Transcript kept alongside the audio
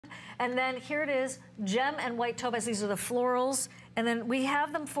And then here it is, gem and white topaz. These are the florals. And then we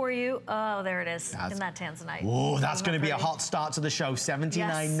have them for you. Oh, there it is, in that tanzanite. Oh, that's going to be a hot start to the show.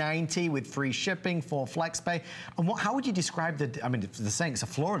 $79.90 with free shipping for FlexPay. And how would you describe the, I mean, the saying it's a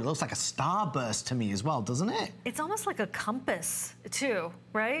floral, it looks like a starburst to me as well, doesn't it? It's almost like a compass, too,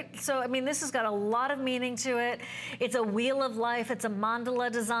 right? So, I mean, this has got a lot of meaning to it. It's a wheel of life. It's a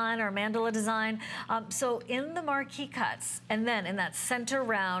mandala design or a mandala design. So in the marquee cuts, and then in that center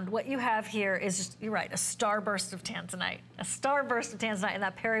round, what you have here is just, you're right, a starburst of tanzanite. A starburst of tanzanite in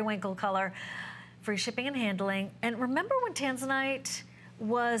that periwinkle color. Free shipping and handling. And remember when tanzanite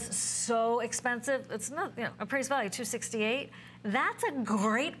was so expensive? It's not, you know, a price value, $268. That's a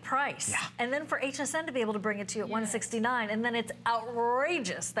great price. Yeah. And then for HSN to be able to bring it to you at $169, and then it's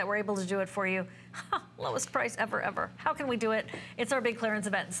outrageous that we're able to do it for you. Lowest price ever, ever. How can we do it? It's our big clearance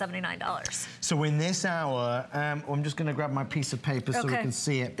event, $79. So in this hour, I'm just gonna grab my piece of paper so we can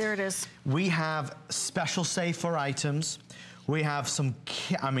see it. There it is. We have special save for items. We have some,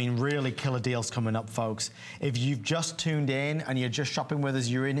 I mean, really killer deals coming up, folks. If you've just tuned in and you're just shopping with us,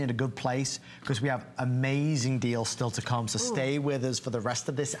 you're in a good place because we have amazing deals still to come. So stay with us for the rest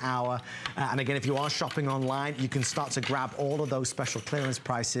of this hour. And again, if you are shopping online, you can start to grab all of those special clearance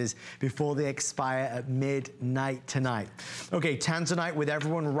prices before they expire at midnight tonight. Okay, tanzanite with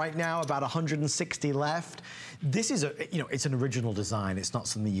everyone right now, about 160 left. This is it's an original design. It's not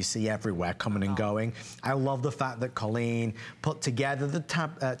something you see everywhere coming and going. I love the fact that Colleen put together the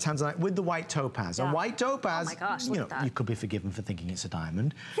tanzanite with the white topaz. And white topaz, oh my gosh, you could be forgiven for thinking it's a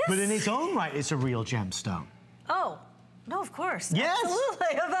diamond, but in its own right, it's a real gemstone. Oh. No, of course. Yes.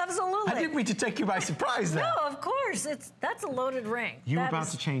 Absolutely. Absolutely. I didn't mean to take you by surprise there. No, of course. That's a loaded ring. You were about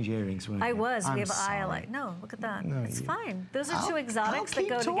to change earrings, weren't you? I was. We have an eye. No, look at that. No, it's fine. Those are two exotics that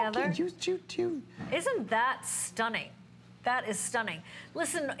go together. Isn't that stunning? That is stunning.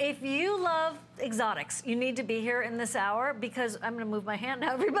 Listen, if you love exotics, you need to be here in this hour because I'm going to move my hand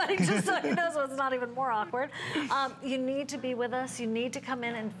now, everybody, just so you know, so it's not even more awkward. You need to be with us. You need to come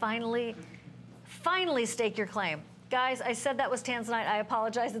in and finally stake your claim. Guys, I said that was tanzanite. I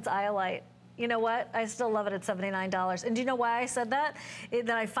apologize. It's iolite. You know what? I still love it at $79. And do you know why I said that?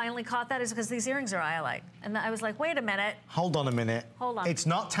 That I finally caught that is because these earrings are iolite. And I was like, wait a minute. Hold on a minute. Hold on. It's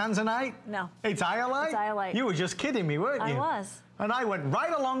not tanzanite? No. It's iolite? It's iolite. You were just kidding me, weren't you? I was. And I went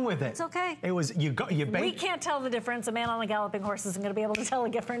right along with it. It's okay. It was, you got your bait. We can't tell the difference. A man on a galloping horse isn't going to be able to tell a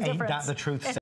different difference. Ain't that the truth?